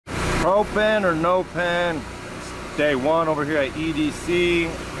Propane or no pen? It's day one over here at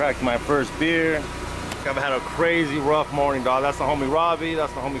EDC. Cracked my first beer. I've had a crazy rough morning, dog. That's the homie Robbie,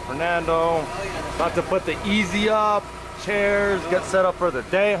 that's the homie Fernando. About to put the easy up, chairs, get set up for the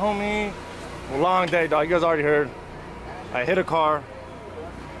day, homie. Long day, dog. You guys already heard. I hit a car.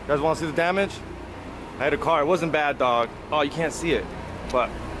 You guys want to see the damage? I hit a car. It wasn't bad, dog. Oh, you can't see it.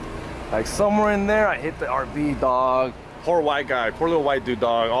 But like somewhere in there, I hit the RV, dog. Poor white guy, poor little white dude,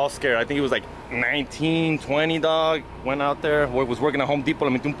 dog. All scared. I think he was like 19, 20, dog. Went out there, was working at Home Depot,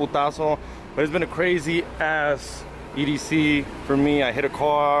 le metí un putazo. But it's been a crazy ass EDC for me. I hit a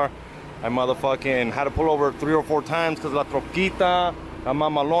car. I motherfucking had to pull over 3 or 4 times because la troquita, la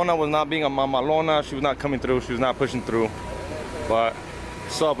mamalona was not being a mamalona. She was not coming through. She was not pushing through. But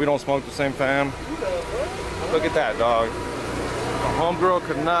what's up? We don't smoke the same, fam. Look at that, dog. The homegirl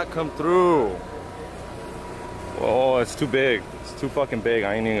could not come through. Oh, it's too big. It's too fucking big.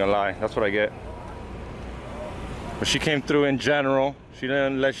 I ain't even gonna lie. That's what I get. But she came through in general. She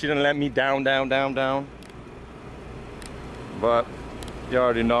didn't let me down. But you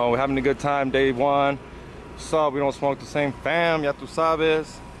already know. We're having a good time. Day one. What's up? We don't smoke the same, fam. Ya tu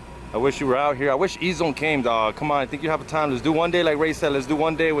sabes. I wish you were out here. I wish E-Zone came, dog. Come on, I think you have a time. Let's do one day like Ray said. Let's do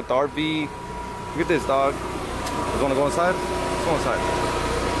one day with the RV. Look at this, dog. You wanna go inside? Let's go inside.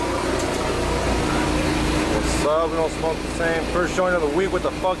 What's up? We don't smoke the same. First joint of the week with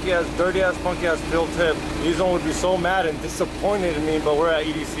the funky ass, dirty ass, funky ass field tip. E-Zone would be so mad and disappointed in me, but we're at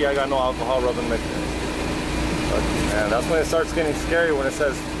EDC. I got no alcohol rubbing mixture. Man, that's when it starts getting scary, when it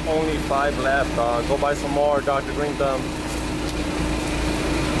says only 5 left, dog. Go buy some more, Dr. Green Thumb.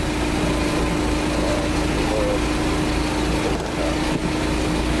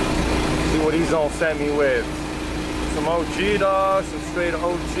 See what E-Zone sent me with. Some OG, dog, some straight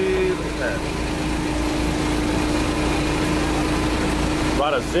OG. Look at that.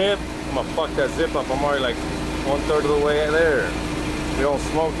 Brought a zip. I'm gonna fuck that zip up. I'm already like 1/3 of the way there. We don't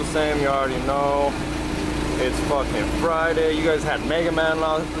smoke the same, you already know. It's fucking Friday. You guys had Mega Man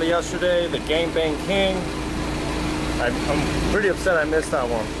yesterday, the Game Bang King. I'm pretty upset I missed that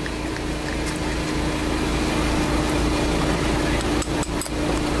one.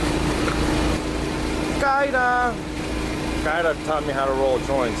 Gaida taught me how to roll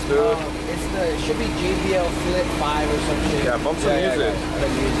joints, dude. It should be JBL Flip 5 or some shit. Yeah, bump some music.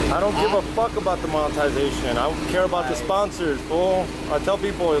 I don't give a fuck about the monetization. I don't care about the sponsors, fool. I tell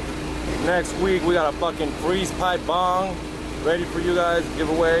people next week we got a fucking freeze pipe bong ready for you guys to give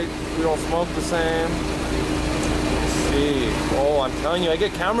away. We don't smoke the same. Let's see. Oh, I'm telling you, I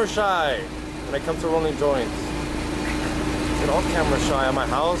get camera shy when it comes to rolling joints. Get all camera shy at my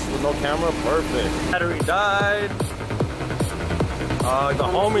house with no camera. Perfect. Battery died. The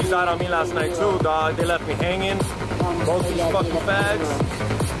homies died on me last night too, dog. They left me hanging. Both these fucking fags.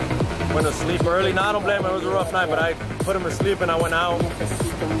 Went to sleep early. Now I don't blame them. It was a rough night, but I put them to sleep and I went out.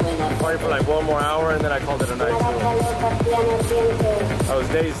 Party for like 1 more hour and then I called it a night too. That was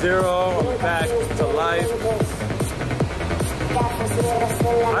day 0. I'm back to life.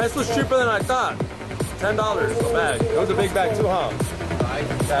 Ice was cheaper than I thought. $10 a bag. It was a big bag too, huh?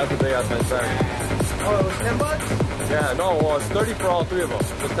 That was a big ass nice bag. Oh, it was $10? Yeah, no, well, it's 30 for all 3 of them.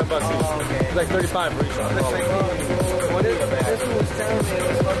 It's $10 each. Oh, okay. It's like 35 for each one. What is it? This one was telling me it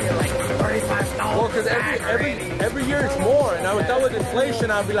was going to be like $35. Well, because every year it's more, and I would thought with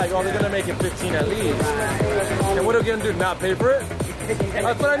inflation, I'd be like, oh, they're gonna make it 15 at least. And what are they gonna do? Not pay for it?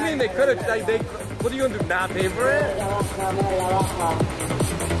 That's what I mean. They could have. What are you gonna do? Not pay for it?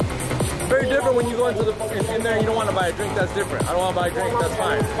 Very different when you go into in there and you don't want to buy a drink. That's different. I don't want to buy a drink. That's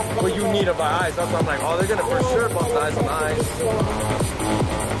fine. But you need to buy ice. That's why I'm like, oh, they're gonna for sure bump the ice on the ice.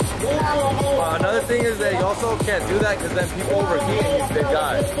 Another thing is that you also can't do that because then people overheat and they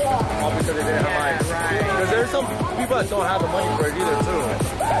die. All because they didn't have ice. Because there's some people that don't have the money for it either too.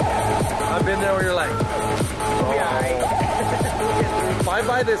 I've been there where you're like, oh, if I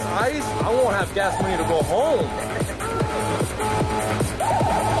buy this ice, I won't have gas money to go home.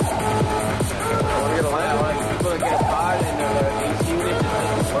 I want to get a lighter. I want people to get hot and AC unit just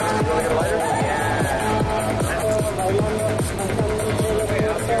doesn't work. You want to get a lighter?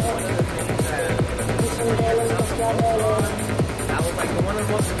 That was like one of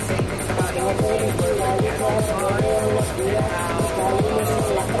the most insane things about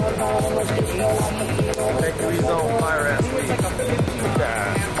E-Zone fire ass week.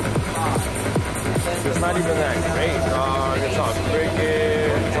 It's not even that great, dog. It's all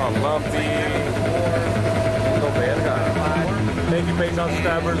cricket, it's all lumpy. No verga. Thank you, Patreon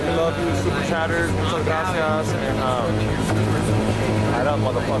subscribers. We love you. Super chatters. Muchas gracias. And light up,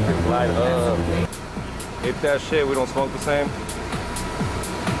 motherfuckers. Light up. Hit that shit. We don't smoke the same.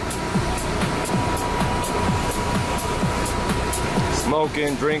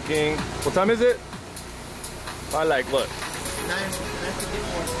 Smoking, drinking. What time is it? I like, look.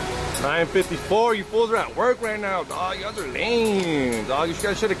 9:54. You fools are at work right now, dog. You guys are lame, dog. You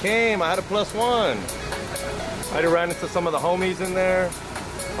guys should have came. I had a +1. I already ran into some of the homies in there.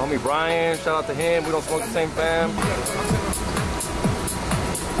 Homie Brian, shout out to him. We don't smoke the same fam.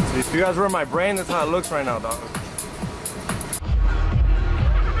 If you guys were in my brain, that's how it looks right now, dog.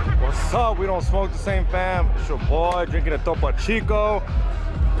 What's up? We don't smoke the same fam. It's your boy drinking a Topo Chico.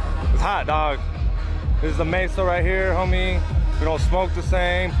 It's hot, dog. This is the Mesa right here, homie. We don't smoke the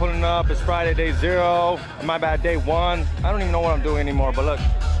same. Pulling up. It's Friday, day 0. My bad, day 1. I don't even know what I'm doing anymore, but look.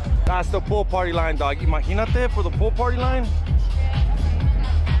 That's the pool party line, dog. Imagínate for the pool party line.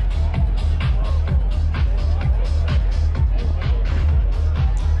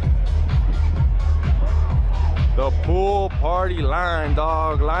 The pool party line,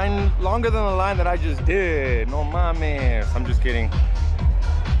 dog. Line longer than the line that I just did. No mames. I'm just kidding.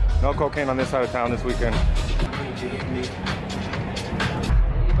 No cocaine on this side of town this weekend.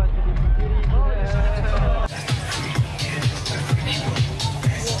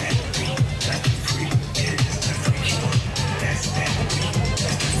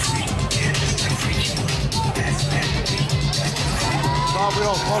 Dog, we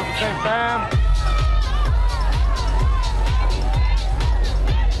don't smoke the same fam.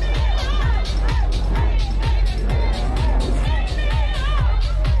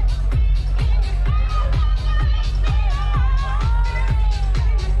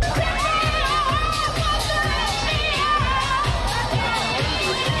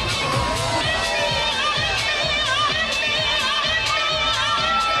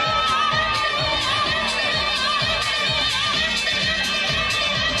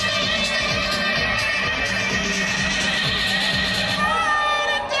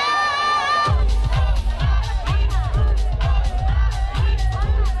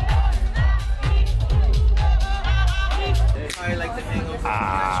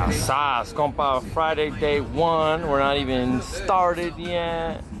 Compa, Friday, day 1. We're not even started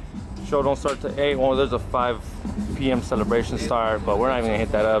yet. Show don't start till 8. Well, there's a 5 p.m. celebration start, but we're not even gonna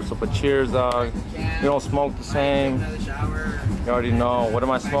hit that up. So, but cheers, dog. We don't smoke the same. You already know. What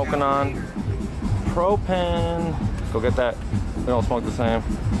am I smoking on? Propane. Go get that. We don't smoke the same.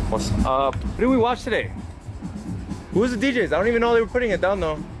 What's up? What did we watch today? Who was the DJs? I don't even know they were putting it down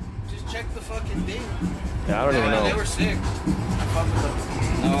though. Just check the fucking thing. Yeah, I don't even know. They were sick.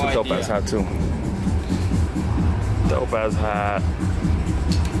 It's a dope ass hat too. Dope ass hat.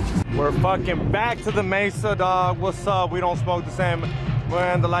 We're fucking back to the Mesa, dog. What's up? We don't smoke the same.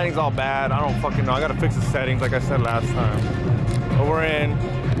 Man, the lighting's all bad. I don't fucking know. I gotta fix the settings like I said last time. But we're in.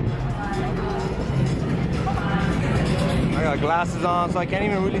 I got glasses on, so I can't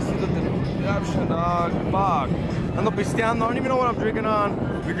even really see the option, dog. Fuck. Ando pisteando. I don't even know what I'm drinking on.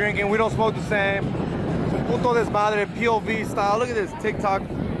 We're drinking. We don't smoke the same. Puto desmadre, POV style. Look at this TikTok.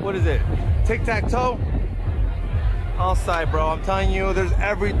 What is it? Tic-tac-toe? Outside, bro. I'm telling you, there's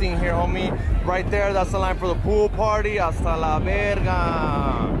everything here, homie. Right there, that's the line for the pool party. Hasta la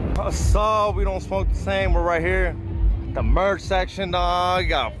verga. So, we don't smoke the same. We're right here. The merch section, dog.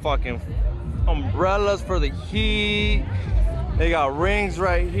 Got fucking umbrellas for the heat. They got rings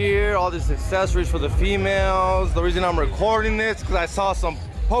right here. All these accessories for the females. The reason I'm recording this is because I saw some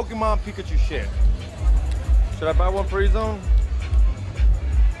Pokemon Pikachu shit. Should I buy one for E-Zone?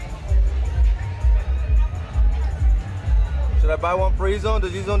 Should I buy one for E-Zone?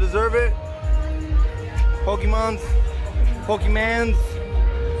 Does E-Zone deserve it? Pokemons?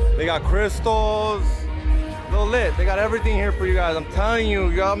 They got crystals. They're lit. They got everything here for you guys. I'm telling you,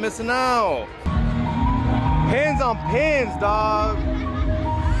 y'all missing out. Pins on pins, dog.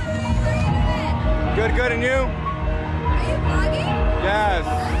 Good, good, and you? Are you vlogging? Yes.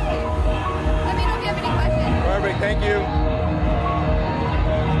 Let me know if you have any questions. Perfect, thank you.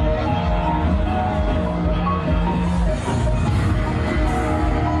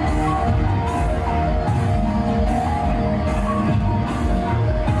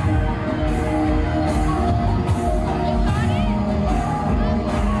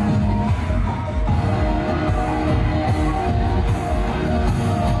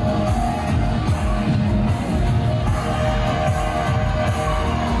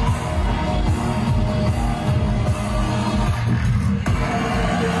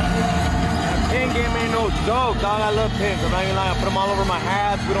 Dope, dog, I love pins. I'm not even lying. I put them all over my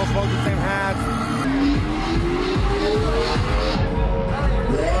hats. We don't smoke the same hats.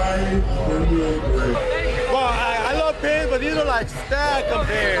 Well, I love pins, but these are like stack of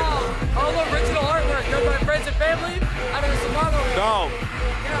pins. All the original artwork done by friends and family out of the Samano. Dope.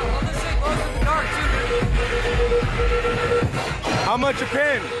 Yeah, all this shit glows in the dark too. How much a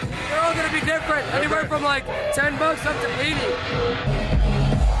pin? They're all gonna be different. Anywhere from like 10 bucks up to 80.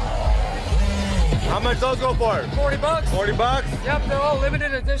 How much those go for? 40 bucks. 40 bucks? Yep, they're all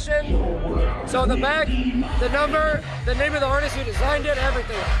limited edition. So the back, the number, the name of the artist who designed it,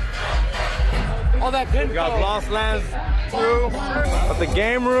 everything. All that pin. We got Lost Lands too. At the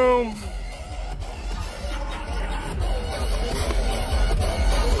game room.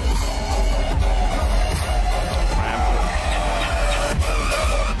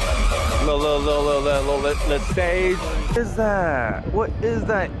 Little stage. What is that? What is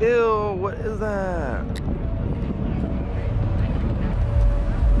that? Ew, what is that?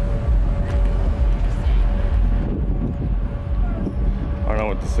 I don't know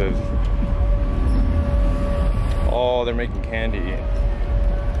what this is. Oh, they're making candy.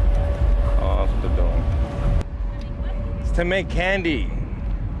 Oh, that's what they're doing. It's to make candy.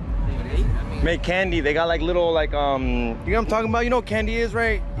 Make candy. They got like little like you know what I'm talking about? You know what candy is,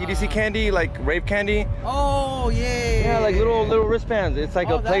 right? EDC candy, like rave candy. Oh yeah. Yeah, like little wristbands. It's like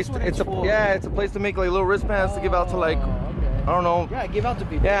a place. It's a place to make like little wristbands to give out to like I don't know. Yeah, give out to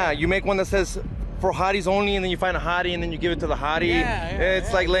people. Yeah, you make one that says for hotties only, and then you find a hottie, and then you give it to the hottie. Yeah,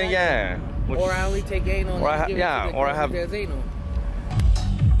 it's like letting Which, or I only take anal. Or I have.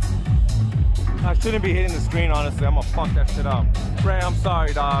 I shouldn't be hitting the screen, honestly. I'm gonna fuck that shit up. Ray, I'm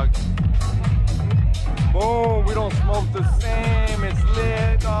sorry, dog. Boom, we don't smoke the same. It's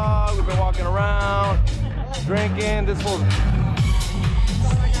lit, dog. We've been walking around, drinking. This fool's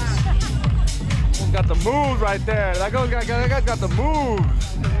got the moves right there. That guy's got the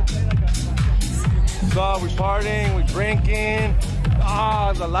moves. So we partying, we drinking.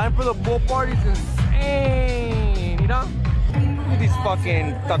 Ah, the line for the pool party is insane. You know? Look at these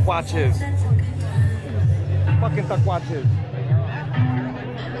fucking taquaches. Fucking taquaches.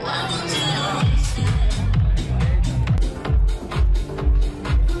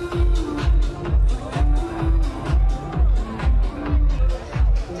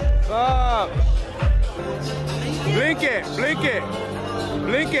 What's up? Blink it, blink it,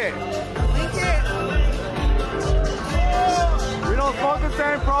 blink it. We don't smoke the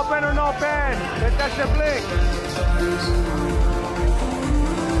same propane or no pen. Let that shit blink.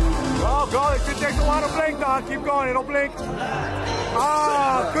 Oh, God, it takes a while to blink, dog. Keep going, it'll blink.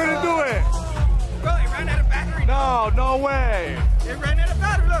 Ah, couldn't do it. Bro, it ran out of battery. No way. It ran out of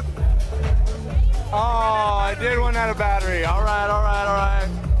battery, look. Oh, I did run out of battery. All right.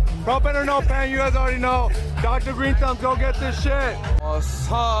 Propane or no pen, you guys already know. Dr. Green Thumbs, go get this shit. What's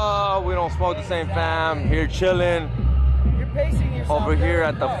up? We don't smoke the same, fam. Here chilling. You're pacing yourself. Over here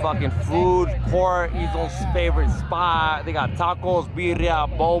at the fucking food court, Ezo's favorite spot. They got tacos, birria,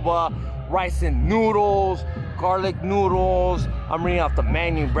 boba, rice and noodles, garlic noodles. I'm reading off the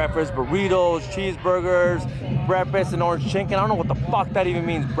menu: breakfast burritos, cheeseburgers, breakfast and orange chicken. I don't know what the fuck that even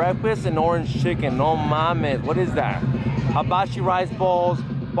means. Breakfast and orange chicken. No mames. What is that? Hibachi rice bowls,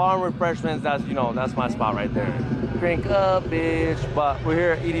 bar and refreshments. That's, you know, that's my spot right there. Drink up, bitch. But we're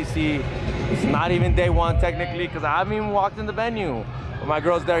here at EDC. It's not even day one technically, because I haven't even walked in the venue. But my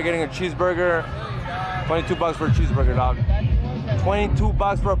girl's there getting a cheeseburger. 22 bucks for a cheeseburger, dog. 22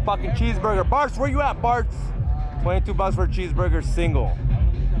 bucks for a fucking cheeseburger. Barts, where you at, Barts? 22 bucks for a cheeseburger, single.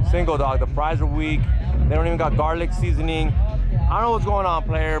 Single, dog. The fries are weak. They don't even got garlic seasoning. I don't know what's going on,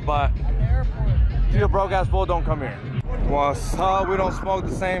 player, but if you're a broke ass fool, don't come here. What's up? We don't smoke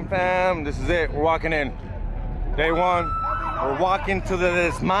the same, fam. This is it. We're walking in. Day one. We're walking to the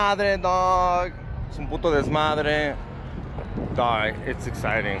desmadre, dog. Es un puto desmadre. Dog, it's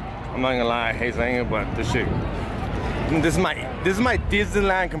exciting. I'm not gonna lie, I hate saying it, but this shit. This is my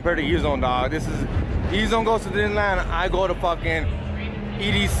Disneyland compared to E-Zone, dog. This is, E-Zone goes to Disneyland, I go to fucking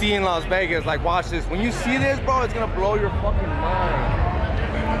EDC in Las Vegas. Like, watch this. When you see this, bro, it's gonna blow your fucking mind.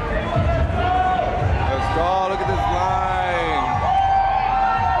 Let's go, look at this line.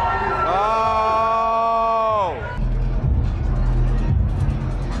 Oh!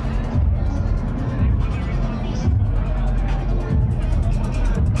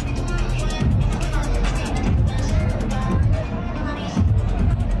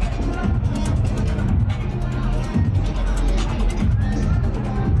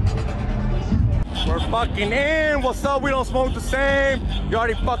 We're fucking in. What's up? We don't smoke the same. You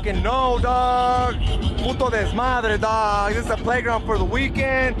already fucking know, dog. Puto desmadre, dog. This is a playground for the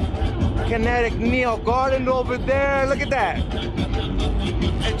weekend. Kinetic Neo Garden over there. Look at that.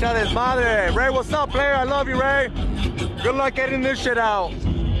 Echa desmadre. Ray, what's up, player? I love you, Ray. Good luck getting this shit out.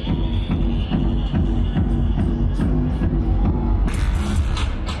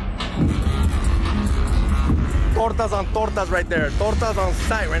 Tortas on tortas right there. Tortas on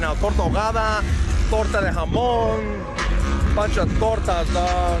site right now. Torta ahogada, torta de jamón. Bunch of tortas,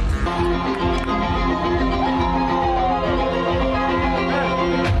 dog.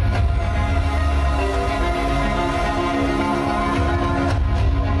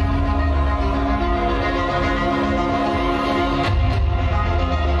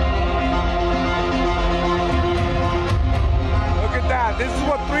 Look at that. This is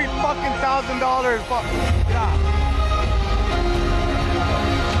what $3,000 fuck. Yeah.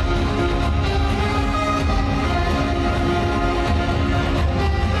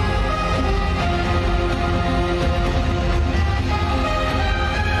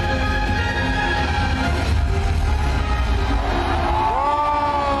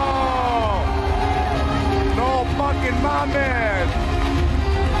 My man.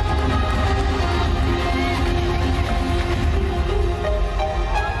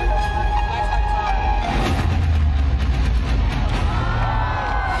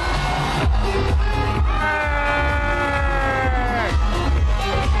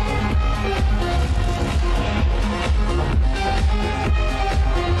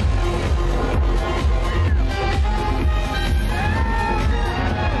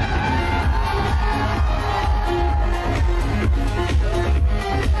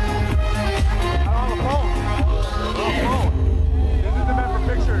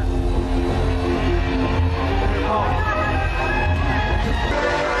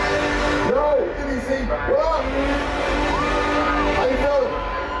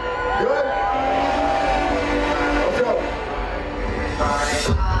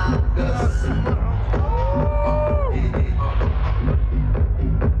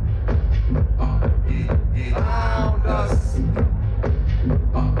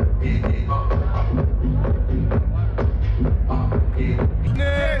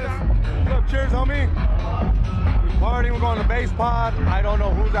 We're going to base pod. I don't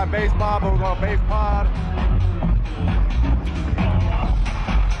know who's at base pod, but we're going to base pod.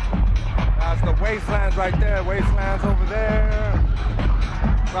 That's the wastelands right there. Wastelands over there.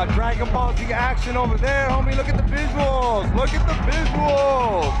 Got Dragon Ball Z action over there, homie. Look at the visuals. Look at the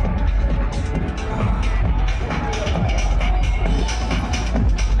visuals.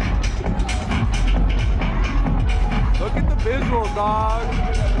 Look at the visuals, dog.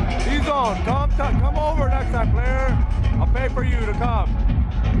 D-Zone, come over next time, player. I'll pay for you to come.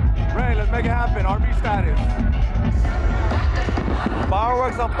 Ray, let's make it happen. RV status.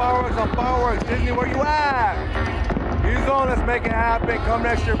 Fireworks on fireworks on fireworks. Disney, where you at? D-Zone, let's make it happen. Come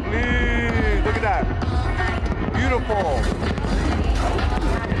next year, please. Look at that. Beautiful.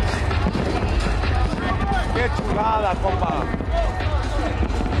 Que chulada, compa.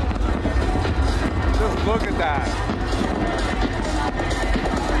 Just look at that.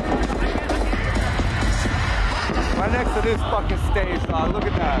 Right next to this fucking stage, dog. Look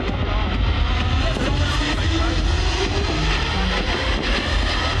at that.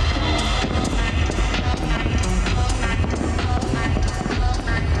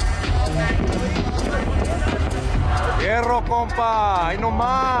 Hierro, compa. Ahí no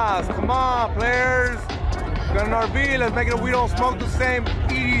más. Come on, players. Got an RV. Let's make it a We Don't Smoke the Same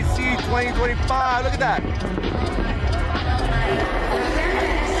EDC 2025. Look at that.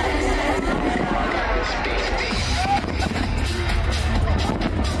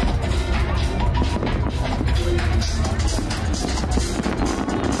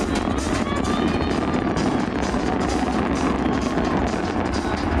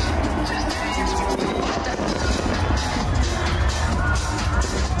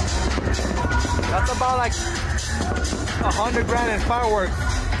 That's about like 100 grand in fireworks.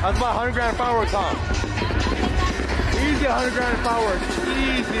 That's about 100 grand in fireworks, huh? Easy 100 grand in fireworks.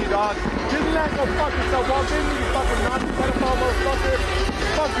 Easy, dog. Disneyland, go fuck yourself. Walt Disney, you fucking Nazi pedophile motherfucker.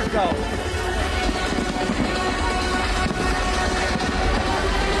 Fuck yourself.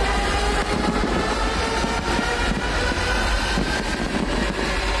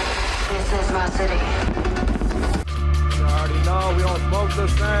 This is my city. You already know we don't smoke the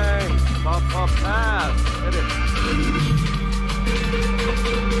same. Pump, pump, pass. Hit it.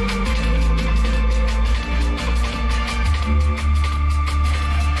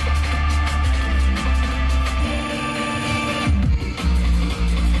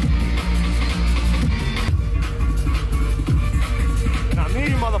 Now,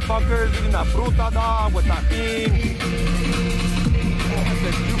 meaty motherfuckers eating that fruta, dog, with tahini. That's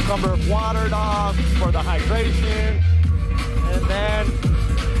this cucumber water, dog, for the hydration. And then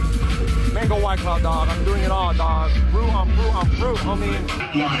mango white cloud, dog. I'm doing it all, dog. Fruit on fruit on fruit, homie.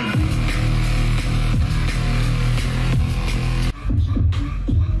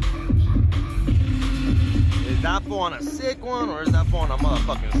 Is that fool on a sick one or is that fool on a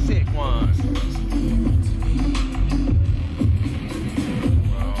motherfucking sick one?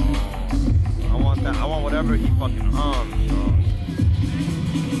 that. I want whatever he fucking hums, so.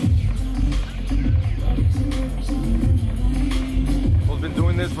 I've been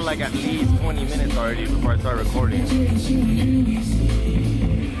doing this for like at least 20 minutes already before I start recording.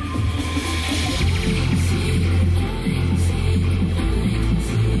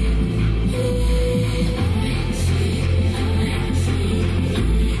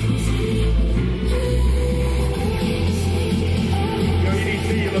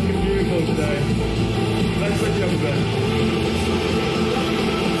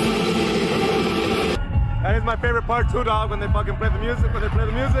 That is my favorite part too, dog, when they fucking play the music,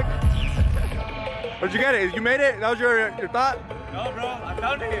 Where'd you get it? You made it? That was your thought? No, bro, I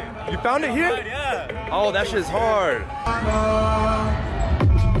found it here. You found it here? Yeah. Oh, that shit's hard.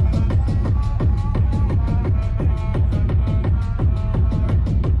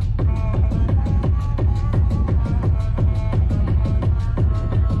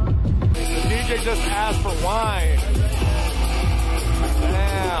 The DJ just asked for wine.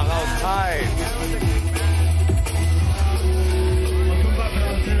 Damn, that was tight.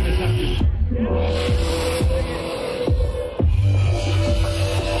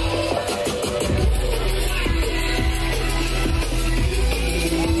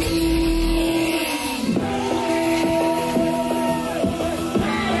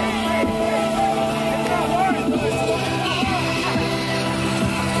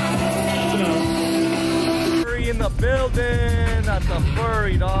 Furry in the building. That's a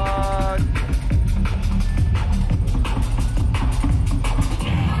furry, dog.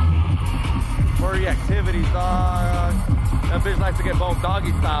 Furry activities, dog. That bitch likes to get boned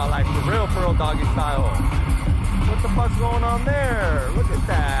doggy style, like the real doggy style. What the fuck's going on there? Look at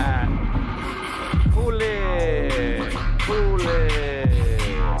that. Cool it. Cool it.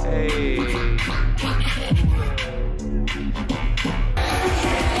 Hey.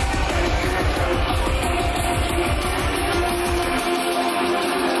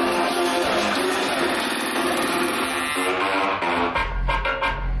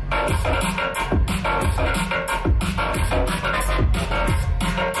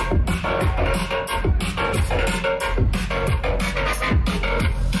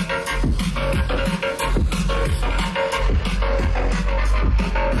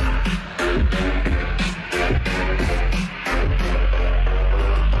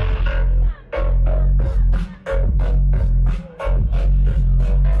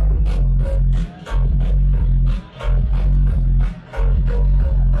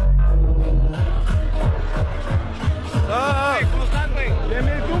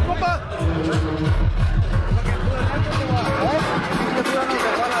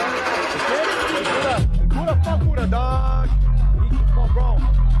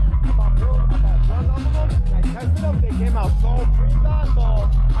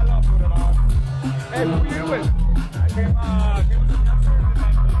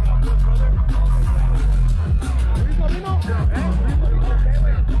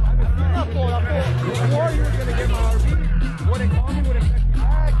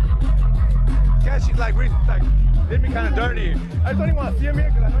 Did me kind of dirty. I just don't even want to see him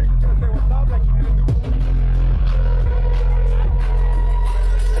here because I know you're just going to say what's up like you didn't do.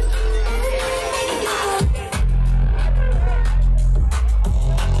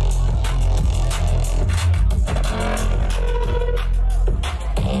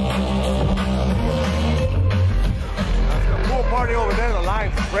 That's the pool party over there. The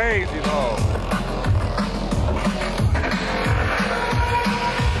line's crazy though.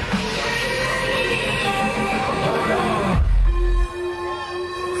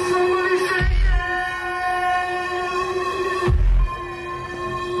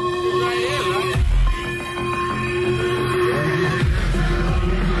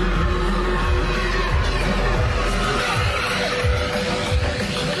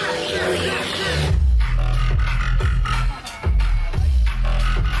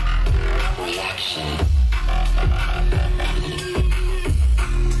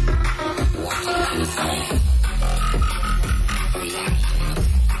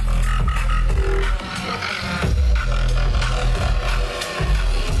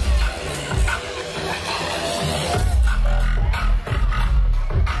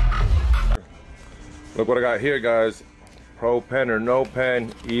 Look what I got here, guys. Pro pen or no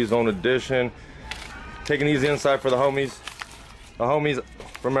pen, E-Zone edition. Taking these inside for the homies. The homies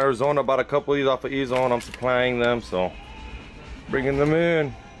from Arizona bought a couple of these off of E-Zone. I'm supplying them, so bringing them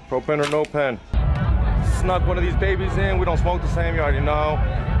in. Pro pen or no pen. Snuck one of these babies in. We don't smoke the same, you already know.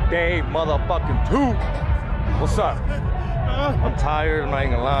 Day motherfucking 2. What's up? I'm tired, I'm not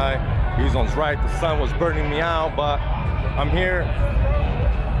even gonna lie. E-Zone's right, the sun was burning me out, but I'm here.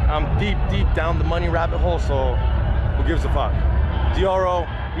 I'm deep down the money rabbit hole, so who gives a fuck? Dioro,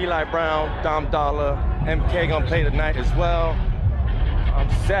 Eli Brown, Dom Dollar, MK gonna play tonight as well. I'm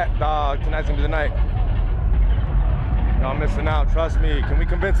set, dog. Tonight's gonna be the night. Y'all missing out, trust me. Can we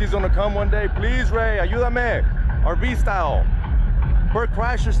convince these on to come one day? Please, Ray, ayúdame. RV style, Burt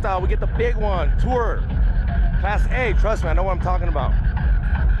Kreischer style, we get the big one. Tour, Class A, trust me, I know what I'm talking about.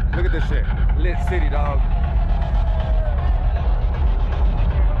 Look at this shit, lit city, dog.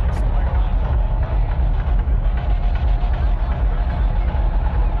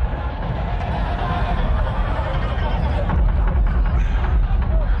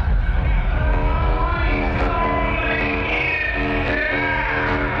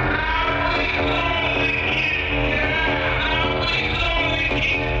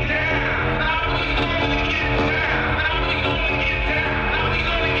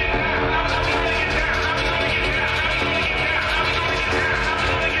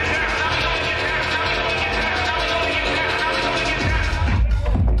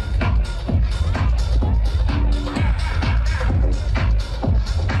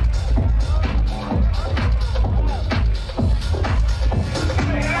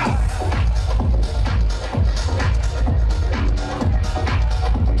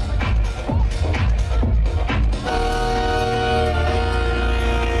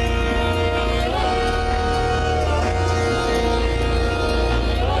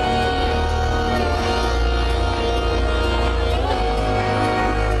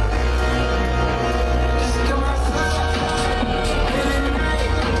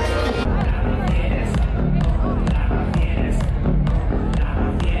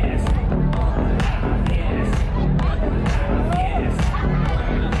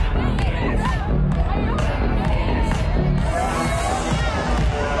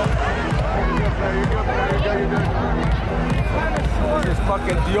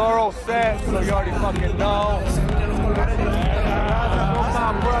 Fucking Dioro set, so you already fucking know.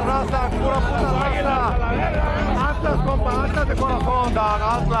 Pura raza, pura puta raza. Atlas, compa, Atlas de corazón, dog,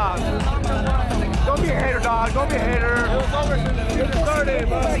 Atlas. Don't be a hater, dog, don't be a hater. It was over since you started,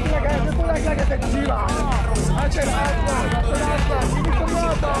 but like I said, Chiva. I said Atlas, I said Atlas. Give me some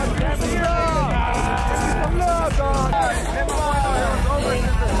love, dog, give me some love, dog. It was over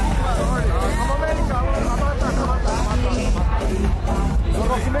since it started. I'm America, I'm Atlas. Los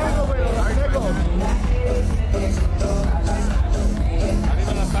rojinegros, güey, los rojinegros.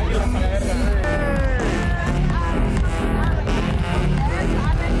 Arriba las águilas a la verga.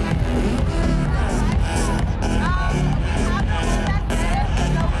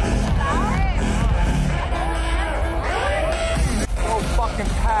 So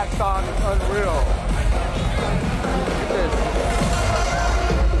fucking packed on, it's unreal. Look at this.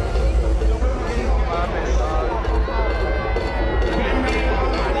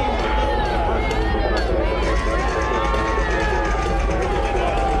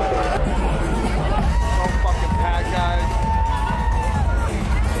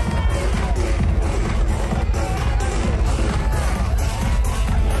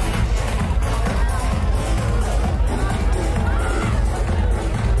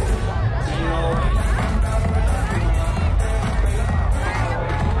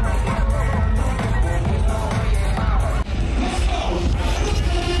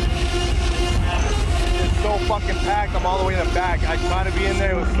 Fucking packed. I'm all the way in the back. I tried to be in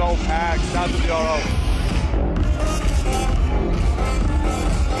there, it was so packed. Shout out to Dioro.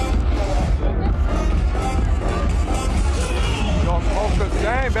 Don't smoke the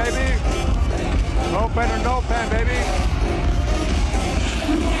same, baby. No pen or no pen, baby.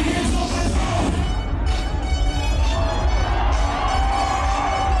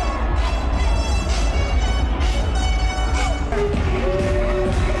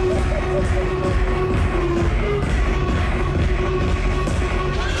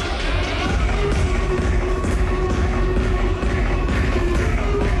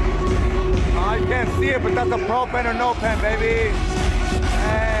 See it, but that's a pro pen or no pen, baby.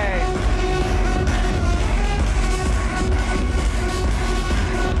 Hey.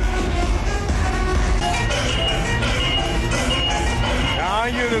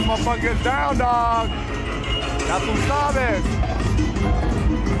 Down you, this motherfucker's down, dog. Ya tú sabes.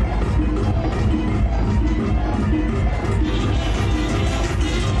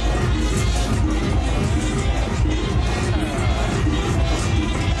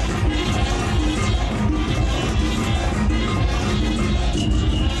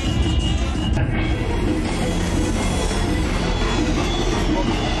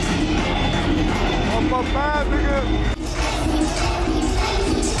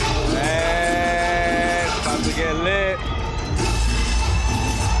 It's about to get lit.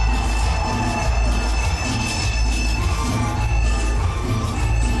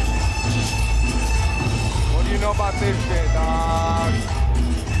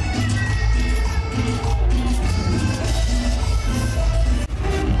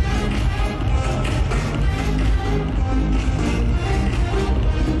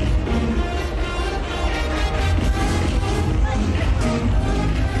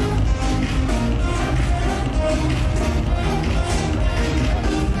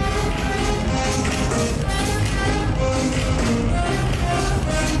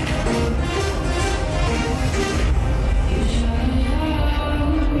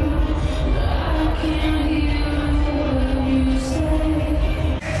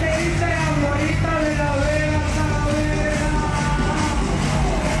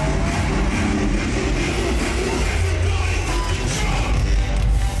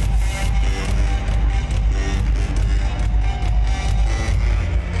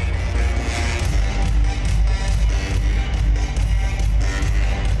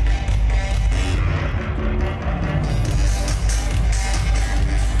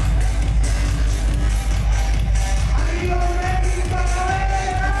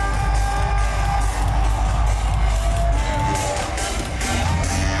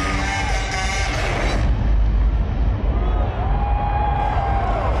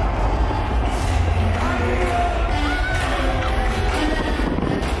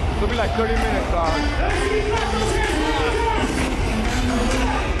 30 minutes, dog.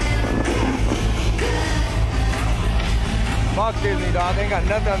 Fuck Disney, dog. They ain't got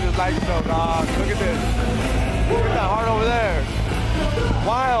nothing on this light show, dog. Look at this. Look at that heart over there.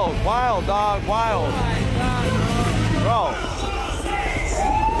 Wild, wild, dog, wild. Bro.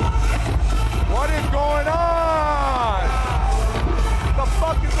 What is going on? What the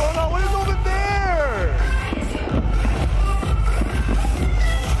fuck is going on? What is over there?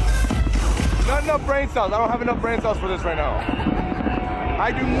 Not enough brain cells. I don't have enough brain cells for this right now.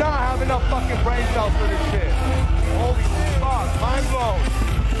 I do not have enough fucking brain cells for this shit. Holy fuck, mind blown.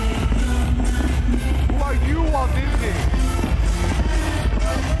 Who are you, Walt Disney?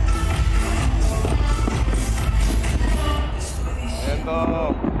 And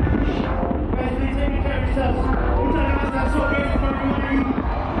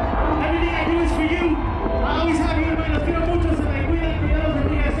everything I do is for you. I always have you in mind. Los quiero mucho. Se me cuidan. Cuidados de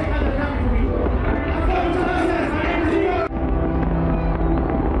mí. I say hi to the family for me. Muchas gracias. My name is Diego.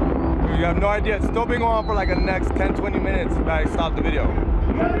 you have no idea. It's still been going on for like the next 10-20 minutes if I stop the video.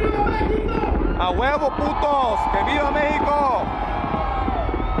 A huevo, putos! Que viva Mexico!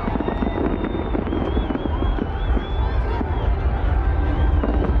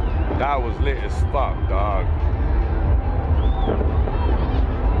 That was lit as fuck, dog.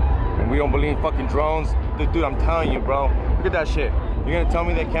 And we don't believe in fucking drones. Dude, I'm telling you, bro. Look at that shit. You're gonna tell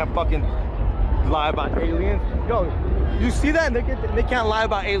me they can't fucking lie about aliens? Yo, you see that? They can't lie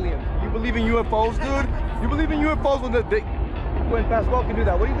about aliens. You believe in UFOs, dude? You believe in UFOs when Pascal can do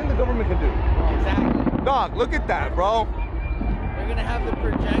that? What do you think the government can do? Exactly. Dog, look at that, bro. They're gonna have the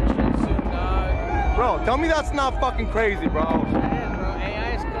projection soon, dog. Bro, tell me that's not fucking crazy, bro. It is, bro.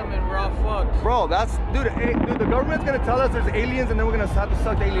 AI is coming raw fucked. Bro, that's, dude, the government's gonna tell us there's aliens and then we're gonna have to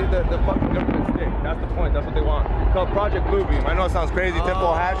suck the fucking government's dick. That's the point, that's what they want. It's called Project Bluebeam. I know it sounds crazy,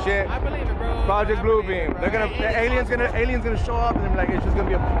 typical hat shit. I believe it, bro. Project Bluebeam. They're gonna, aliens gonna show up and they're like, it's just gonna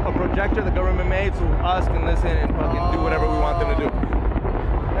be a projector the government made so us can listen and fucking do whatever we want them to do.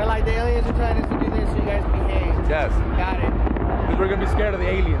 They're like, the aliens are trying us to do this so you guys behave. Yes. Got it. Because we're gonna be scared of the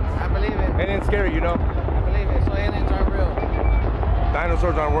aliens. I believe it. Aliens scary, you know? I believe it. So aliens aren't real.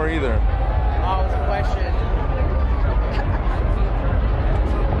 Dinosaurs aren't real either. Oh, it's a question.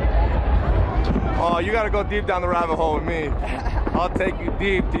 Oh, you gotta go deep down the rabbit hole with me. I'll take you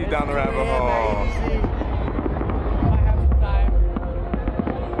deep down the rabbit hole.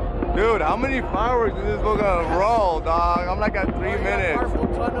 Dude, how many fireworks is this book gonna roll, dog? I'm like at 3 minutes.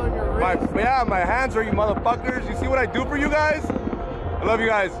 My hands are you motherfuckers. You see what I do for you guys? I love you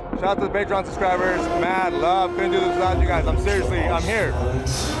guys. Shout out to the Patreon subscribers. Mad love. Couldn't do this without you guys. I'm here.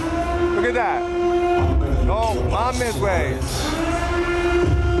 Look at that. No, mames, way.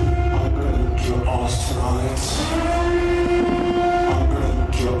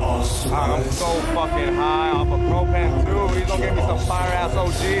 I'm so fucking high off of propane too. He's gonna give me some fire ass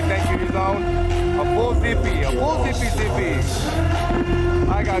OG. Thank you, Zone. A full zippy.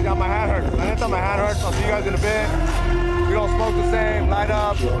 Alright guys, got my hand hurts. I didn't tell my hand hurts. I'll see you guys in a bit. We don't smoke the same. Light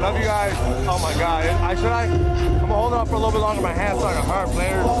up. Love you guys. Oh my god. I'm gonna hold it up for a little bit longer. My hand's starting to hurt,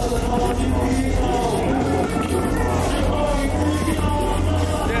 players.